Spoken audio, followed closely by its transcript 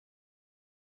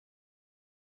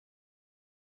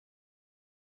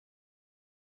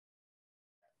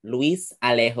Luis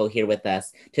Alejo here with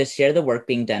us to share the work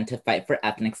being done to fight for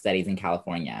ethnic studies in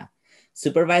California.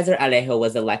 Supervisor Alejo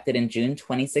was elected in June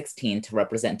 2016 to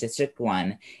represent District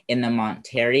 1 in the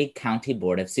Monterrey County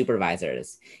Board of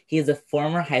Supervisors. He is a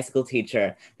former high school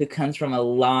teacher who comes from a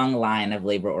long line of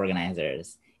labor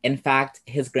organizers. In fact,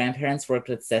 his grandparents worked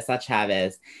with Cesar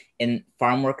Chavez in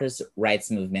farm workers'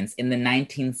 rights movements in the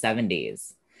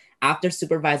 1970s. After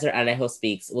Supervisor Alejo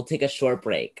speaks, we'll take a short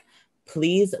break.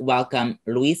 Please welcome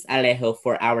Luis Alejo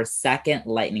for our second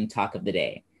lightning talk of the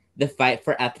day, the fight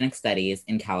for ethnic studies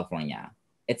in California.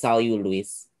 It's all you,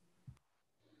 Luis.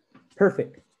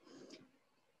 Perfect.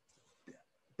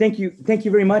 Thank you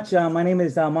very much. My name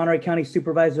is Monterey County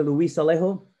Supervisor Luis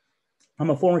Alejo. I'm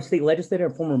a former state legislator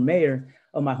and former mayor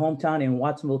of my hometown in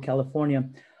Watsonville, California.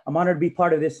 I'm honored to be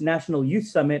part of this National Youth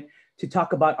Summit to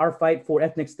talk about our fight for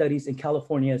ethnic studies in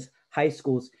California's high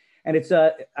schools. And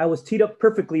I was teed up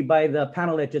perfectly by the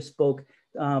panel that just spoke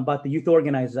about the youth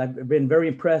organizers. I've been very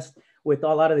impressed with a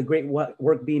lot of the great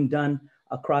work being done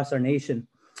across our nation.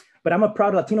 But I'm a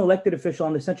proud Latino elected official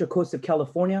on the Central Coast of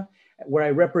California, where I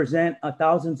represent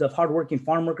thousands of hardworking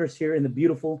farm workers here in the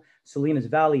beautiful Salinas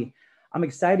Valley. I'm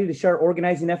excited to share our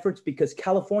organizing efforts because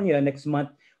California next month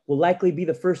will likely be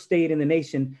the first state in the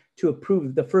nation to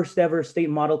approve the first ever state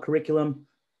model curriculum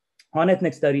on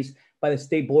ethnic studies by the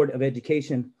State Board of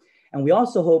Education. And we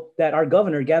also hope that our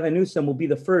governor, Gavin Newsom, will be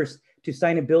the first to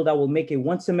sign a bill that will make a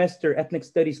one-semester ethnic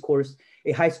studies course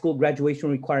a high school graduation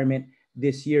requirement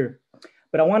this year.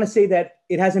 But I want to say that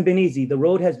it hasn't been easy. The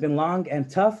road has been long and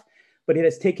tough, but it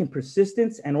has taken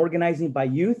persistence and organizing by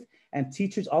youth and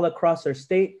teachers all across our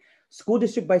state, school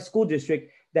district by school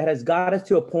district, that has got us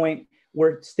to a point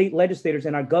where state legislators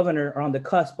and our governor are on the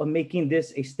cusp of making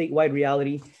this a statewide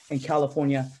reality in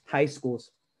California high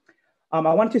schools. I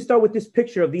wanted to start with this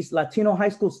picture of these Latino high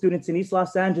school students in East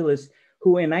Los Angeles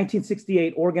who in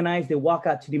 1968 organized a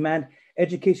walkout to demand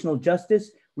educational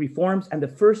justice, reforms, and the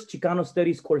first Chicano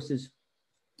studies courses.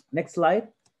 Next slide.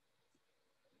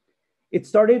 It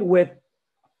started with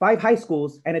 5 high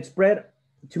schools and it spread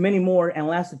to many more and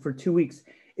lasted for 2 weeks.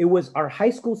 It was our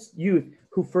high school youth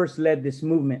who first led this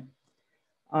movement.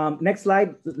 Next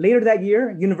slide. Later that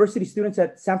year, university students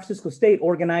at San Francisco State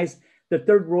organized the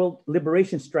Third World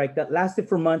Liberation Strike that lasted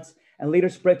for months and later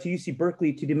spread to UC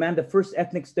Berkeley to demand the first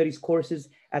ethnic studies courses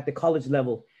at the college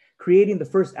level, creating the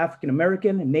first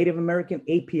African-American, Native American,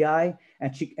 API,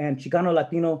 and Chicano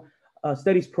Latino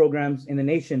studies programs in the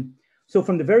nation. So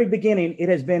from the very beginning, it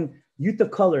has been youth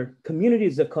of color,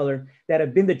 communities of color that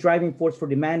have been the driving force for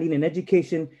demanding an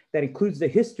education that includes the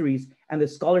histories and the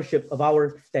scholarship of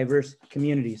our diverse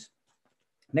communities.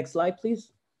 Next slide,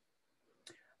 please.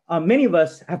 Many of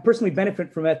us have personally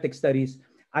benefited from ethnic studies.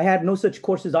 I had no such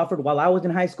courses offered while I was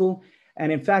in high school.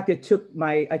 And in fact, I took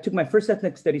my first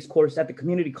ethnic studies course at the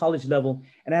community college level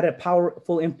and had a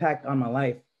powerful impact on my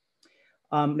life.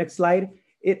 Next slide.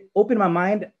 It opened my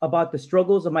mind about the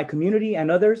struggles of my community and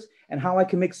others and how I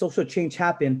can make social change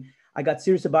happen. I got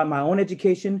serious about my own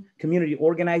education, community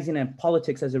organizing, and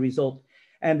politics as a result.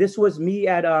 And this was me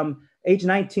at age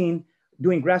 19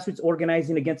 doing grassroots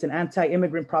organizing against an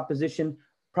anti-immigrant proposition,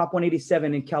 Prop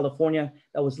 187 in California,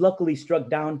 that was luckily struck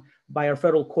down by our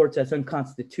federal courts as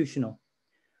unconstitutional.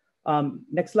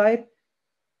 Next slide.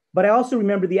 But I also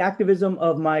remember the activism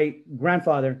of my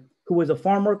grandfather, who was a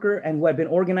farm worker and who had been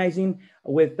organizing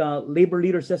with labor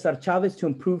leader Cesar Chavez to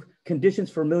improve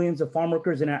conditions for millions of farm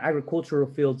workers in our agricultural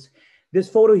fields. This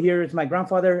photo here is my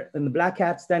grandfather in the black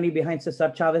hat standing behind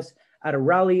Cesar Chavez at a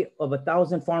rally of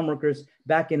 1,000 farm workers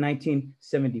back in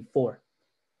 1974.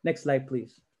 Next slide,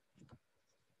 please.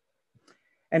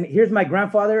 And here's my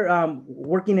grandfather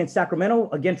working in Sacramento,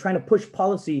 again, trying to push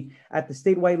policy at the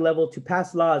statewide level to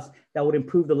pass laws that would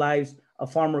improve the lives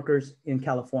of farm workers in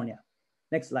California.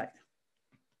 Next slide.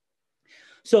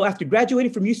 So after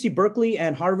graduating from UC Berkeley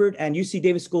and Harvard and UC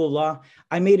Davis School of Law,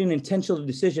 I made an intentional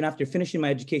decision after finishing my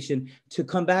education to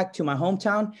come back to my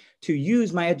hometown to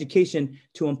use my education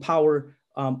to empower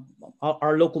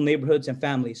our local neighborhoods and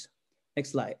families.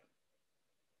 Next slide.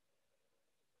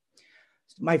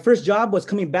 My first job was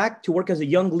coming back to work as a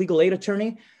young legal aid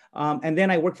attorney. And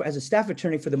then I worked as a staff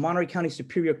attorney for the Monterey County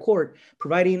Superior Court,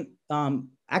 providing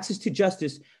access to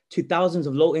justice to thousands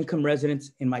of low-income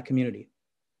residents in my community.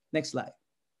 Next slide.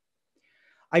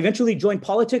 I eventually joined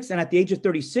politics, and at the age of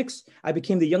 36, I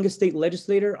became the youngest state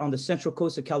legislator on the Central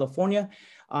Coast of California.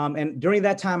 And during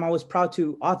that time, I was proud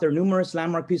to author numerous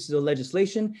landmark pieces of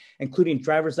legislation, including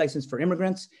driver's license for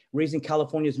immigrants, raising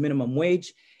California's minimum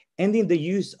wage, ending the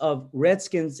use of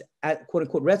Redskins, quote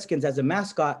unquote, Redskins as a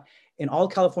mascot in all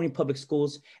California public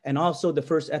schools, and also the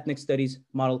first ethnic studies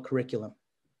model curriculum.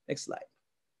 Next slide.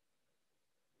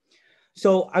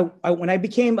 So when I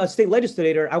became a state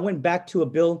legislator, I went back to a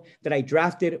bill that I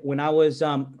drafted when I was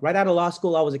right out of law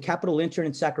school. I was a Capitol intern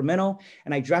in Sacramento,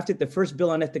 and I drafted the first bill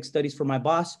on ethics studies for my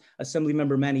boss,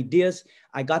 Assemblymember Manny Diaz.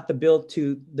 I got the bill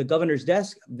to the governor's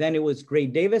desk. Then it was Gray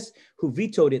Davis who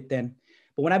vetoed it then.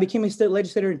 But when I became a state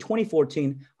legislator in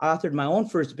 2014, I authored my own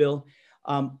first bill.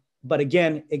 But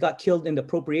again, it got killed in the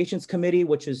Appropriations Committee,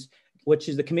 which is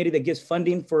the committee that gives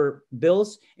funding for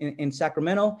bills in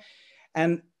Sacramento.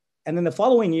 And then the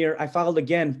following year, I filed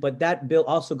again, but that bill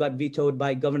also got vetoed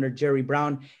by Governor Jerry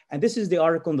Brown. And this is the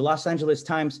article in the Los Angeles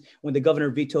Times when the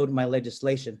governor vetoed my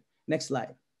legislation. Next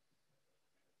slide.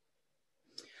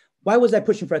 Why was I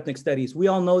pushing for ethnic studies? We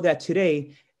all know that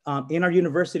today in our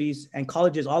universities and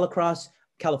colleges all across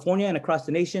California and across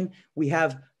the nation, we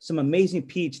have some amazing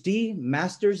PhD,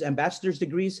 master's, and bachelor's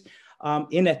degrees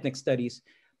in ethnic studies.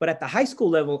 But at the high school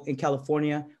level in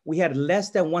California, we had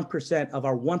less than 1% of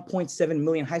our 1.7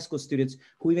 million high school students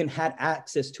who even had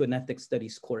access to an ethnic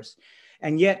studies course.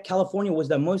 And yet California was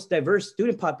the most diverse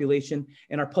student population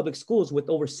in our public schools, with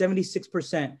over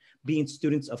 76% being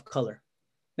students of color.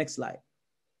 Next slide.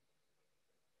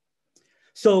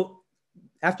 So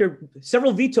after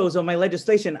several vetoes of my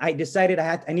legislation, I decided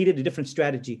I needed a different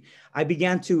strategy. I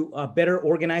began to better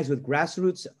organize with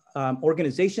grassroots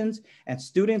organizations and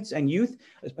students and youth,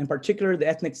 in particular the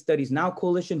Ethnic Studies Now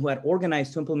Coalition, who had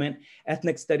organized to implement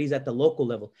ethnic studies at the local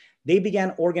level. They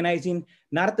began organizing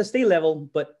not at the state level,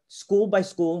 but school by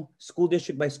school, school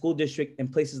district by school district in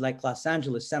places like Los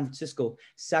Angeles, San Francisco,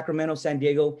 Sacramento, San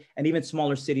Diego, and even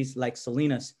smaller cities like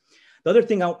Salinas. The other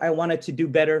thing I wanted to do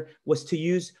better was to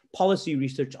use policy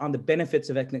research on the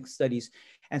benefits of ethnic studies.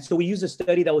 And so we used a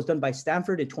study that was done by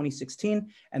Stanford in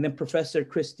 2016, and then Professor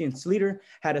Christian Sleeter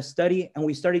had a study, and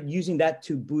we started using that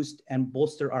to boost and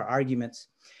bolster our arguments.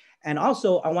 And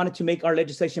also, I wanted to make our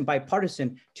legislation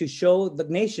bipartisan to show the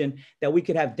nation that we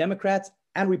could have Democrats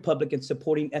and Republicans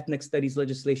supporting ethnic studies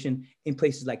legislation in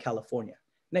places like California.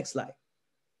 Next slide.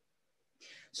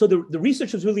 So the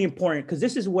research was really important, because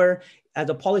this is where, as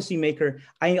a policymaker,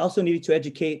 I also needed to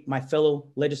educate my fellow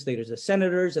legislators, the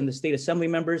senators and the state assembly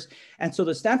members. And so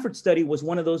the Stanford study was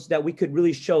one of those that we could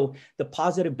really show the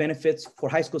positive benefits for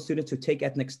high school students who take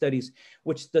ethnic studies,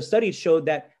 which the study showed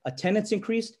that attendance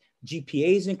increased,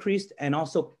 GPAs increased, and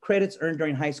also credits earned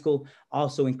during high school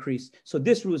also increased. So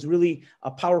this was really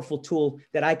a powerful tool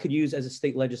that I could use as a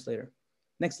state legislator.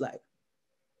 Next slide.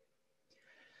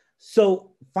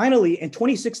 So finally, in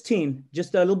 2016,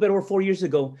 just a little bit over 4 years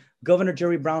ago, Governor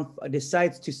Jerry Brown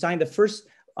decides to sign the first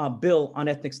bill on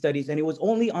ethnic studies, and it was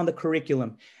only on the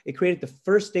curriculum. It created the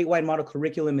first statewide model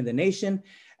curriculum in the nation,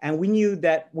 and we knew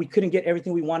that we couldn't get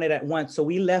everything we wanted at once, so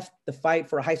we left the fight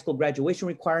for a high school graduation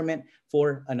requirement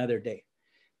for another day.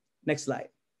 Next slide.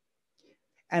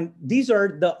 And these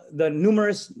are the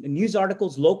numerous news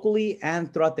articles locally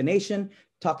and throughout the nation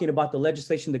talking about the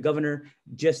legislation the governor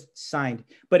just signed.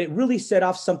 But it really set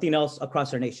off something else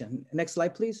across our nation. Next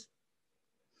slide, please.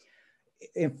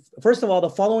 First of all, the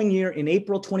following year in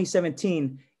April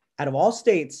 2017, out of all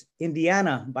states,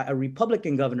 Indiana, by a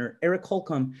Republican governor, Eric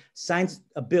Holcomb, signs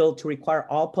a bill to require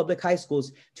all public high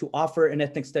schools to offer an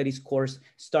ethnic studies course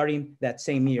starting that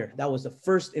same year. That was the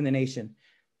first in the nation.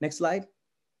 Next slide.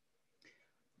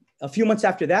 A few months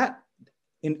after that,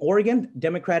 in Oregon,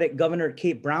 Democratic Governor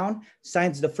Kate Brown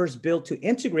signs the first bill to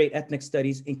integrate ethnic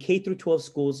studies in K-12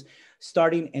 schools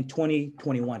starting in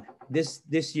 2021,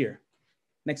 this year.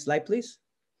 Next slide, please.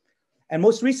 And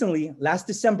most recently, last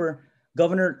December,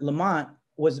 Governor Lamont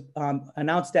was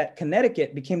announced that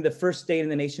Connecticut became the first state in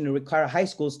the nation to require high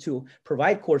schools to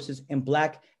provide courses in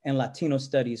Black and Latino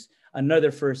studies,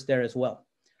 another first there as well.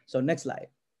 So next slide.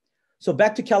 So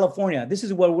back to California. This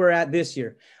is where we're at this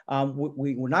year.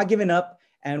 We're not giving up.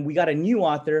 And we got a new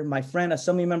author, my friend,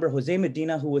 Assemblymember Jose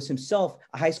Medina, who was himself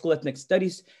a high school ethnic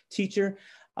studies teacher.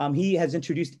 He has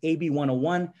introduced AB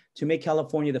 101 to make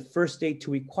California the first state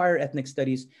to require ethnic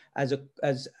studies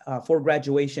for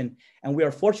graduation. And we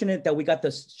are fortunate that we got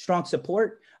the strong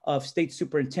support of State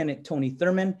Superintendent Tony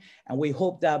Thurmond. And we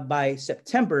hope that by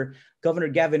September, Governor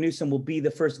Gavin Newsom will be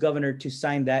the first governor to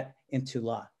sign that into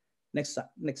law. Next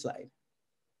slide.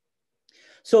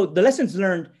 So the lessons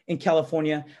learned in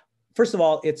California, first of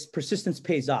all, it's persistence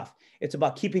pays off. It's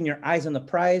about keeping your eyes on the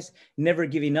prize, never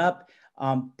giving up,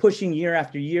 pushing year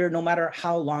after year, no matter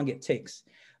how long it takes.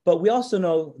 But we also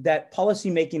know that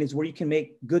policymaking is where you can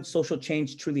make good social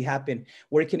change truly happen,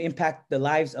 where it can impact the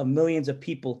lives of millions of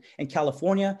people. In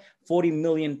California, 40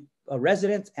 million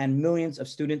residents and millions of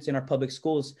students in our public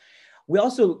schools. We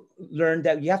also learned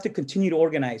that you have to continue to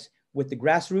organize with the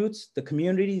grassroots, the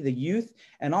community, the youth,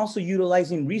 and also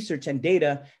utilizing research and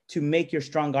data to make your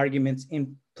strong arguments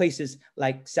in places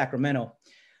like Sacramento.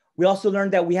 We also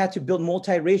learned that we had to build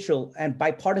multiracial and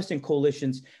bipartisan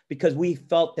coalitions because we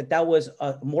felt that that was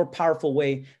a more powerful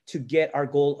way to get our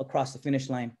goal across the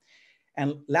finish line. And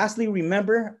lastly,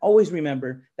 always remember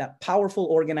that powerful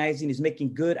organizing is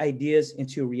making good ideas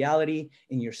into a reality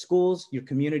in your schools, your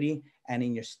community, and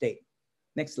in your state.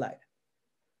 Next slide.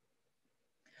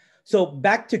 So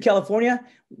back to California,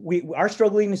 our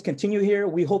struggling is continue here.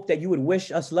 We hope that you would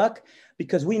wish us luck,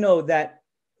 because we know that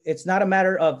it's not a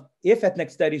matter of if ethnic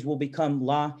studies will become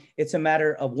law, it's a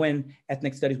matter of when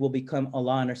ethnic studies will become a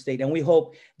law in our state. And we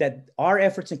hope that our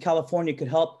efforts in California could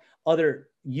help other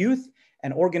youth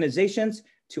and organizations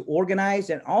to organize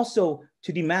and also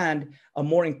to demand a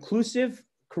more inclusive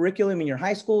curriculum in your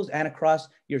high schools and across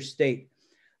your state.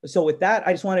 So with that,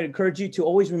 I just wanted to encourage you to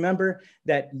always remember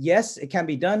that, yes, it can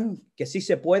be done, que sí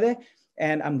se puede.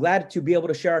 And I'm glad to be able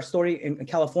to share our story in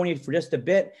California for just a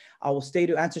bit. I will stay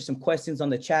to answer some questions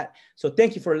on the chat. So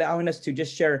thank you for allowing us to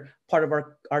just share part of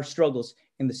our struggles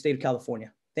in the state of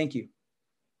California. Thank you.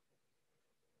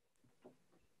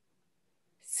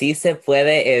 Sí se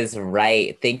puede is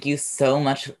right. Thank you so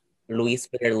much, Luis,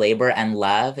 for your labor and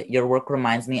love. Your work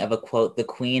reminds me of a quote the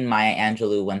Queen Maya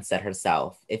Angelou once said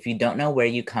herself: "If you don't know where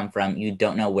you come from, you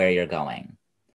don't know where you're going."